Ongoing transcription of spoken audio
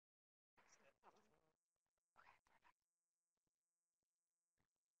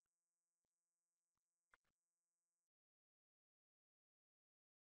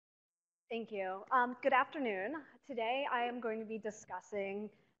Thank you. Good afternoon. Today I am going to be discussing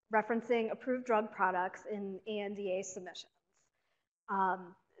referencing approved drug products in ANDA submissions.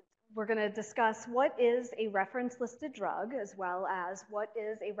 We're going to discuss what is a reference listed drug, as well as what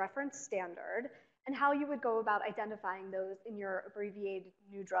is a reference standard, and how you would go about identifying those in your abbreviated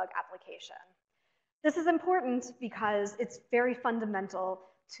new drug application. This is important because it's very fundamental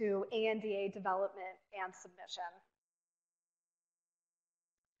to ANDA development and submission.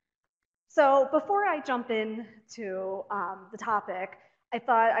 So before I jump into the topic, I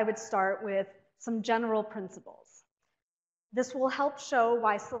thought I would start with some general principles. This will help show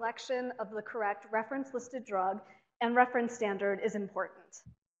why selection of the correct reference-listed drug and reference standard is important.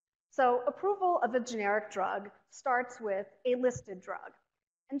 So approval of a generic drug starts with a listed drug.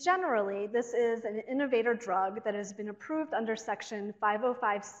 And generally, this is an innovator drug that has been approved under Section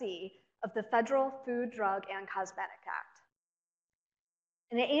 505C of the Federal Food, Drug, and Cosmetic Act.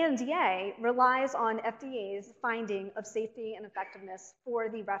 An ANDA relies on FDA's finding of safety and effectiveness for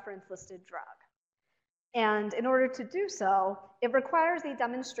the reference-listed drug. And in order to do so, it requires a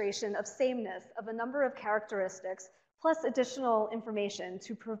demonstration of sameness of a number of characteristics plus additional information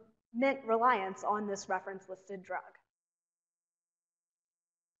to permit reliance on this reference-listed drug.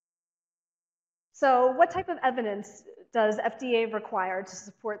 So what type of evidence does FDA require to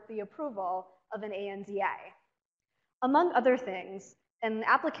support the approval of an ANDA? Among other things, an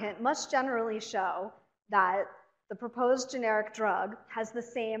applicant must generally show that the proposed generic drug has the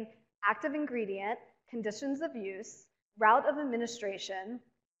same active ingredient, conditions of use, route of administration,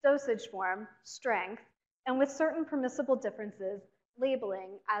 dosage form, strength, and with certain permissible differences,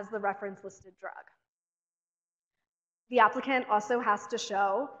 labeling as the reference-listed drug. The applicant also has to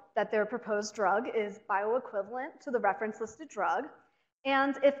show that their proposed drug is bioequivalent to the reference-listed drug,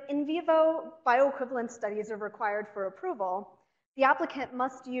 and if in vivo bioequivalence studies are required for approval, the applicant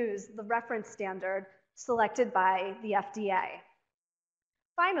must use the reference standard selected by the FDA.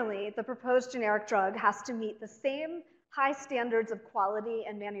 Finally, the proposed generic drug has to meet the same high standards of quality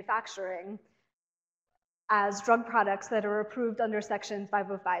and manufacturing as drug products that are approved under Section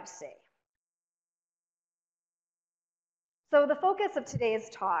 505C. So the focus of today's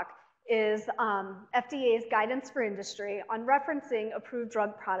talk is FDA's guidance for industry on referencing approved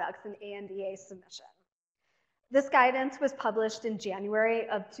drug products in ANDA submission. This guidance was published in January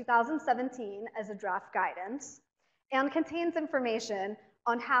of 2017 as a draft guidance and contains information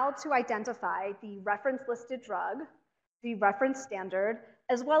on how to identify the reference-listed drug, the reference standard,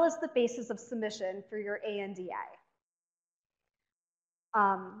 as well as the basis of submission for your ANDA.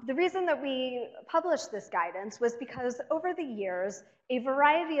 The reason that we published this guidance was because over the years, a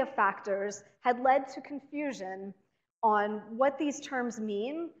variety of factors had led to confusion on what these terms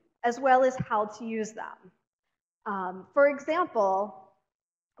mean, as well as how to use them. For example,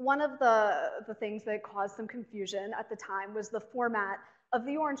 one of the things that caused some confusion at the time was the format of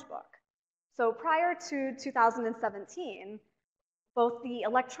the Orange Book. So prior to 2017, both the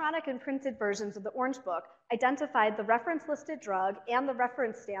electronic and printed versions of the Orange Book identified the reference-listed drug and the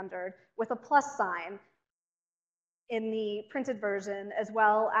reference standard with a plus sign in the printed version, as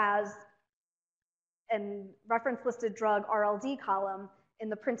well as a reference-listed drug RLD column in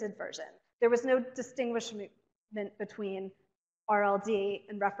the printed version. There was no distinguishment between RLD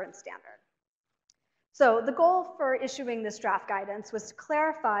and reference standard. So the goal for issuing this draft guidance was to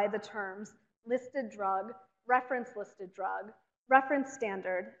clarify the terms listed drug, reference-listed drug, reference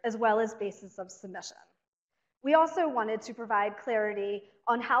standard, as well as basis of submission. We also wanted to provide clarity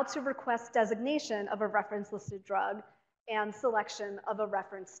on how to request designation of a reference-listed drug and selection of a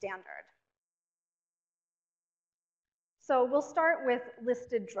reference standard. So we'll start with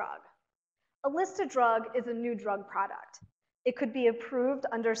listed drug. A listed drug is a new drug product. It could be approved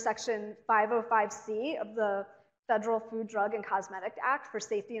under Section 505C of the Federal Food, Drug, and Cosmetic Act for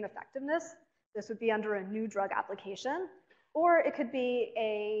safety and effectiveness. This would be under a new drug application. Or it could be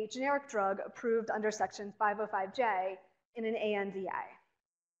a generic drug approved under Section 505J in an ANDA.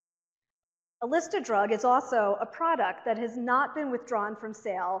 A listed drug is also a product that has not been withdrawn from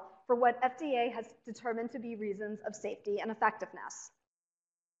sale for what FDA has determined to be reasons of safety and effectiveness.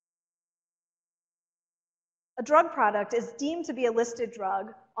 A drug product is deemed to be a listed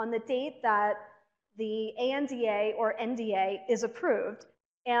drug on the date that the ANDA or NDA is approved,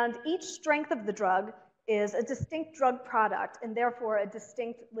 and each strength of the drug is a distinct drug product and therefore a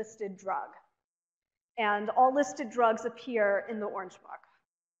distinct listed drug. And all listed drugs appear in the Orange Book.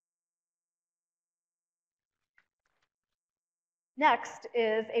 Next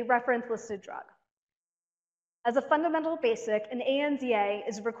is a reference listed drug. As a fundamental basic, an ANDA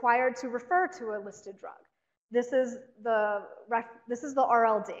is required to refer to a listed drug. This is the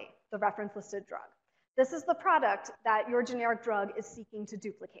RLD. the reference listed drug. This is the product that your generic drug is seeking to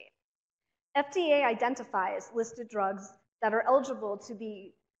duplicate. FDA identifies listed drugs that are eligible to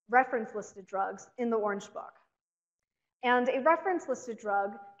be reference listed drugs in the Orange Book. And a reference listed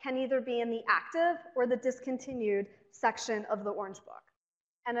drug can either be in the active or the discontinued section of the Orange Book.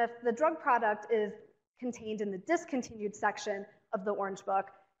 And if the drug product is contained in the discontinued section of the Orange Book,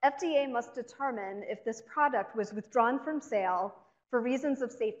 FDA must determine if this product was withdrawn from sale for reasons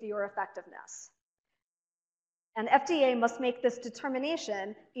of safety or effectiveness. And FDA must make this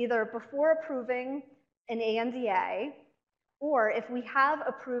determination either before approving an ANDA, or if we have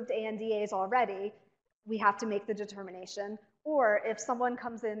approved ANDAs already, we have to make the determination, or if someone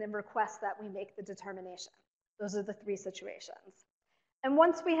comes in and requests that we make the determination. Those are the three situations. And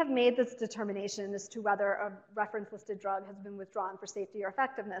once we have made this determination as to whether a reference listed drug has been withdrawn for safety or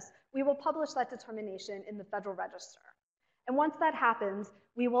effectiveness, we will publish that determination in the Federal Register. And once that happens,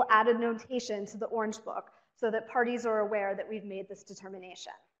 we will add a notation to the Orange Book so that parties are aware that we've made this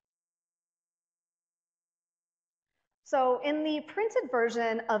determination. So in the printed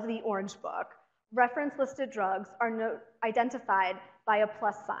version of the Orange Book, reference listed drugs are identified by a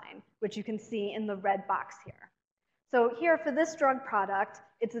plus sign, which you can see in the red box here. So here for this drug product,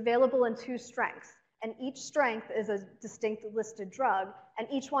 it's available in 2 strengths, and each strength is a distinct listed drug, and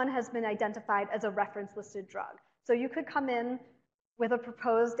each one has been identified as a reference listed drug. So you could come in with a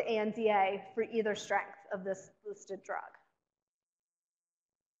proposed ANDA for either strength of this listed drug.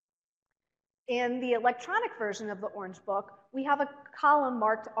 In the electronic version of the Orange Book, we have a column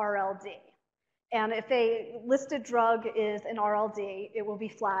marked RLD. And if a listed drug is an RLD, it will be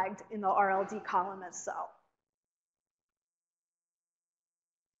flagged in the RLD column as so.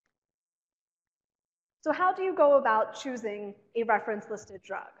 So how do you go about choosing a reference listed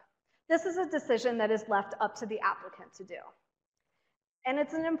drug? This is a decision that is left up to the applicant to do. And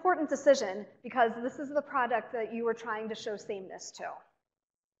it's an important decision because this is the product that you are trying to show sameness to.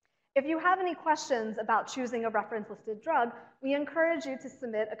 If you have any questions about choosing a reference listed drug, we encourage you to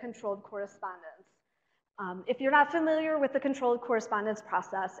submit a controlled correspondence. If you're not familiar with the controlled correspondence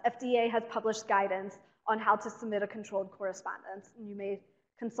process, FDA has published guidance on how to submit a controlled correspondence, and you may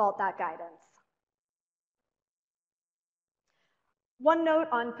consult that guidance. One note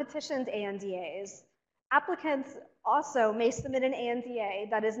on petitioned ANDAs. Applicants also may submit an ANDA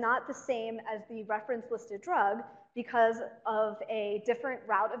that is not the same as the reference listed drug because of a different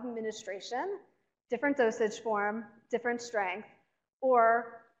route of administration, different dosage form, different strength,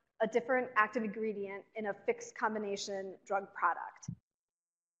 or a different active ingredient in a fixed combination drug product.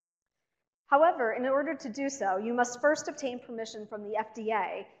 However, in order to do so, you must first obtain permission from the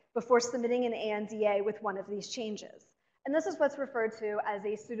FDA before submitting an ANDA with one of these changes. And this is what's referred to as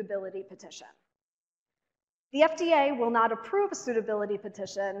a suitability petition. The FDA will not approve a suitability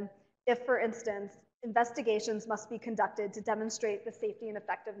petition if, for instance, investigations must be conducted to demonstrate the safety and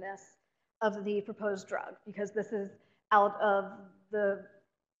effectiveness of the proposed drug, because this is out of the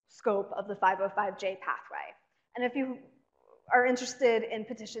scope of the 505J pathway. And if you are interested in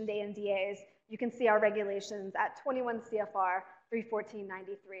petitioned ANDAs, you can see our regulations at 21 CFR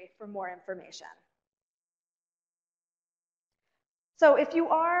 314.93 for more information. So if you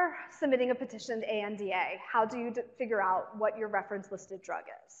are submitting a petitioned ANDA, how do you figure out what your reference listed drug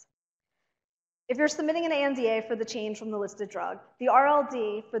is? If you're submitting an ANDA for the change from the listed drug, the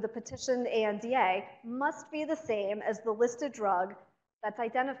RLD for the petitioned ANDA must be the same as the listed drug that's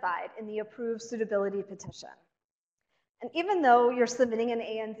identified in the approved suitability petition. And even though you're submitting an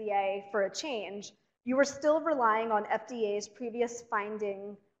ANDA for a change, you are still relying on FDA's previous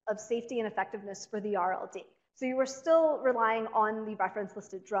finding of safety and effectiveness for the RLD. So you are still relying on the reference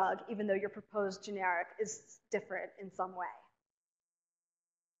listed drug, even though your proposed generic is different in some way.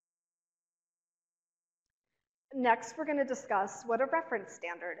 Next, we're going to discuss what a reference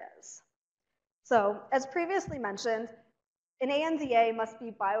standard is. So, as previously mentioned, an ANDA must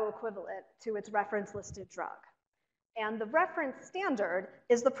be bioequivalent to its reference listed drug. And the reference standard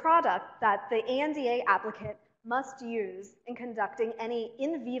is the product that the ANDA applicant must use in conducting any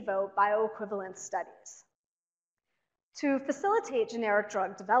in vivo bioequivalence studies. To facilitate generic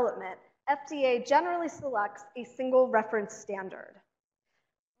drug development, FDA generally selects a single reference standard.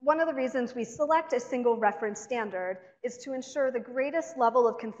 One of the reasons we select a single reference standard is to ensure the greatest level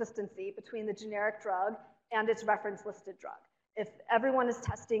of consistency between the generic drug and its reference listed drug. If everyone is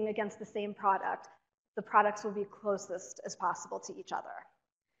testing against the same product, the products will be closest as possible to each other.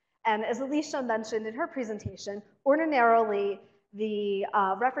 And as Alicia mentioned in her presentation, ordinarily, the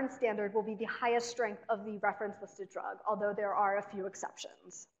reference standard will be the highest strength of the reference listed drug, although there are a few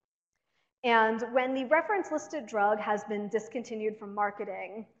exceptions. And when the reference listed drug has been discontinued from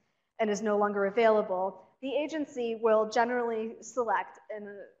marketing, and is no longer available, the agency will generally select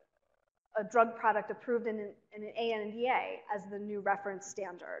a drug product approved in an ANDA as the new reference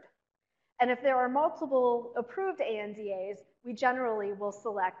standard. And if there are multiple approved ANDAs, we generally will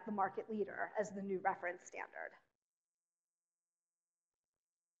select the market leader as the new reference standard.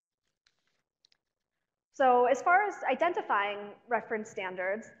 So as far as identifying reference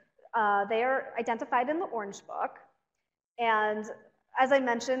standards, they are identified in the Orange Book. And as I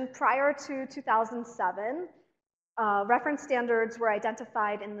mentioned, prior to 2007, reference standards were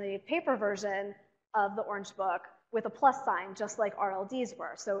identified in the paper version of the Orange Book with a plus sign, just like RLDs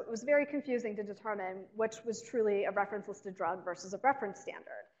were. So it was very confusing to determine which was truly a reference-listed drug versus a reference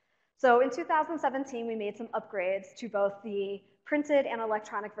standard. So in 2017, we made some upgrades to both the printed and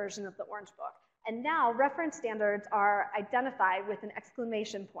electronic version of the Orange Book. And now reference standards are identified with an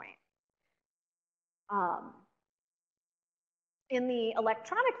exclamation point. In the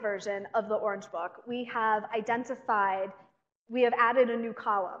electronic version of the Orange Book, we have added a new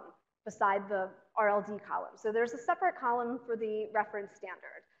column beside the RLD column. So there's a separate column for the reference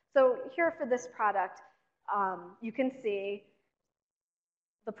standard. So here for this product, you can see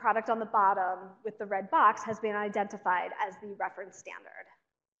the product on the bottom with the red box has been identified as the reference standard.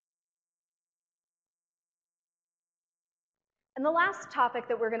 And the last topic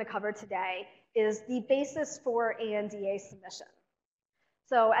that we're going to cover today is the basis for ANDA submission.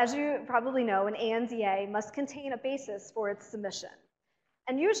 So as you probably know, an ANDA must contain a basis for its submission.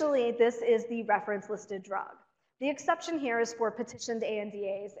 And usually this is the reference-listed drug. The exception here is for petitioned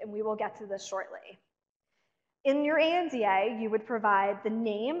ANDAs, and we will get to this shortly. In your ANDA, you would provide the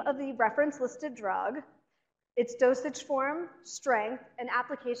name of the reference-listed drug, its dosage form, strength, and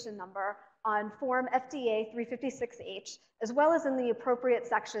application number on Form FDA 356H, as well as in the appropriate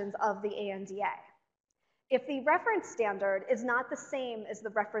sections of the ANDA. If the reference standard is not the same as the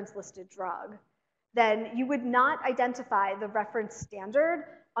reference-listed drug, then you would not identify the reference standard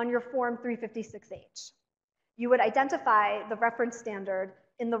on your Form 356H. You would identify the reference standard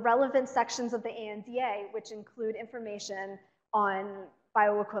in the relevant sections of the ANDA, which include information on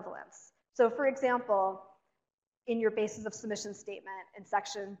bioequivalence. So for example, in your basis of submission statement in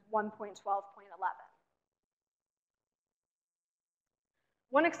section 1.12.11.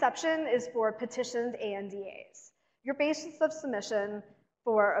 One exception is for petitioned ANDAs. Your basis of submission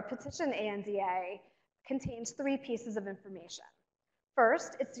for a petition ANDA contains 3 pieces of information.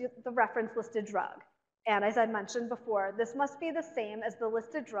 First, it's the reference-listed drug. And as I mentioned before, this must be the same as the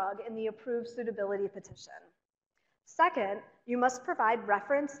listed drug in the approved suitability petition. Second, you must provide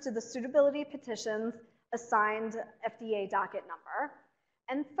reference to the suitability petition's assigned FDA docket number.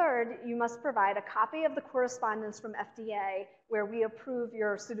 And third, you must provide a copy of the correspondence from FDA where we approve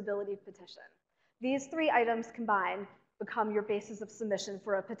your suitability petition. These 3 items combined become your basis of submission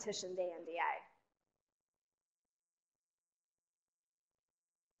for a petitioned ANDA.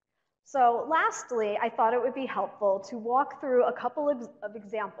 So lastly, I thought it would be helpful to walk through a couple of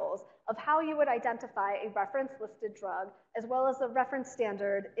examples of how you would identify a reference-listed drug as well as a reference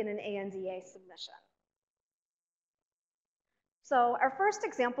standard in an ANDA submission. So our first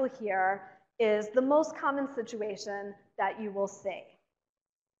example here is the most common situation that you will see.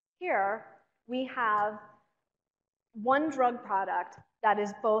 Here, we have one drug product that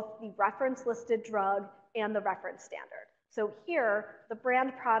is both the reference-listed drug and the reference standard. So here, the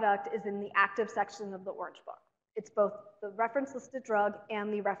brand product is in the active section of the Orange Book. It's both the reference-listed drug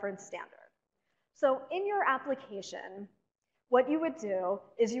and the reference standard. So in your application, what you would do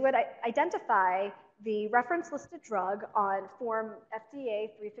is you would identify the reference-listed drug on Form FDA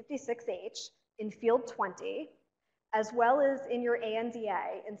 356H in Field 20, as well as in your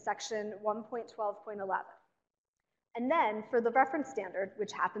ANDA in Section 1.12.11. And then for the reference standard,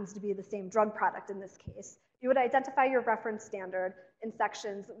 which happens to be the same drug product in this case, you would identify your reference standard in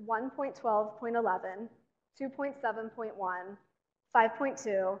sections 1.12.11, 2.7.1,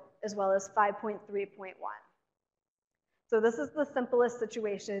 5.2, as well as 5.3.1. So this is the simplest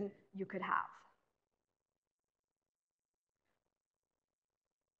situation you could have.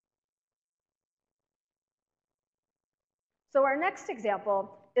 So our next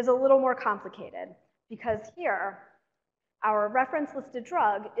example is a little more complicated because here, our reference-listed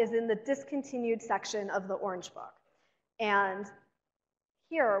drug is in the discontinued section of the Orange Book. And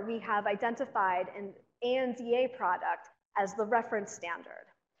here we have identified an ANDA product as the reference standard.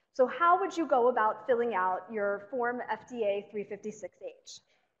 So how would you go about filling out your Form FDA 356H?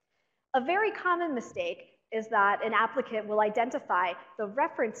 A very common mistake is that an applicant will identify the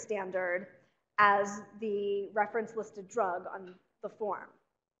reference standard as the reference-listed drug on the form.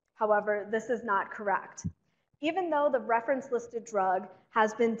 However, this is not correct. Even though the reference-listed drug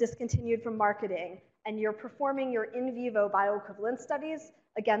has been discontinued from marketing and you're performing your in vivo bioequivalence studies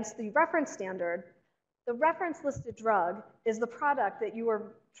against the reference standard, the reference-listed drug is the product that you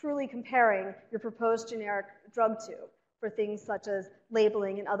are truly comparing your proposed generic drug to for things such as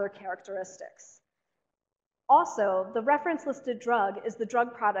labeling and other characteristics. Also, the reference-listed drug is the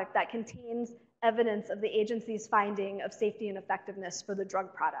drug product that contains evidence of the agency's finding of safety and effectiveness for the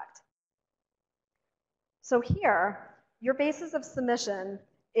drug product. So here, your basis of submission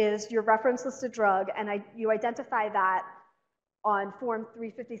is your reference-listed drug, and you identify that on Form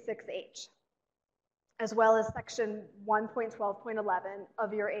 356H, as well as Section 1.12.11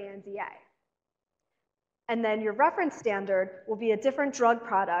 of your ANDA. And then your reference standard will be a different drug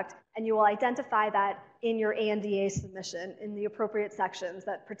product, and you will identify that in your ANDA submission in the appropriate sections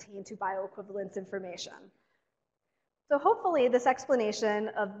that pertain to bioequivalence information. So hopefully this explanation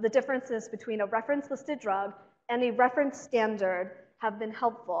of the differences between a reference-listed drug and a reference standard have been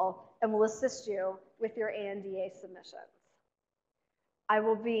helpful and will assist you with your ANDA submissions. I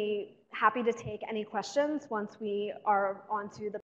will be happy to take any questions once we are onto the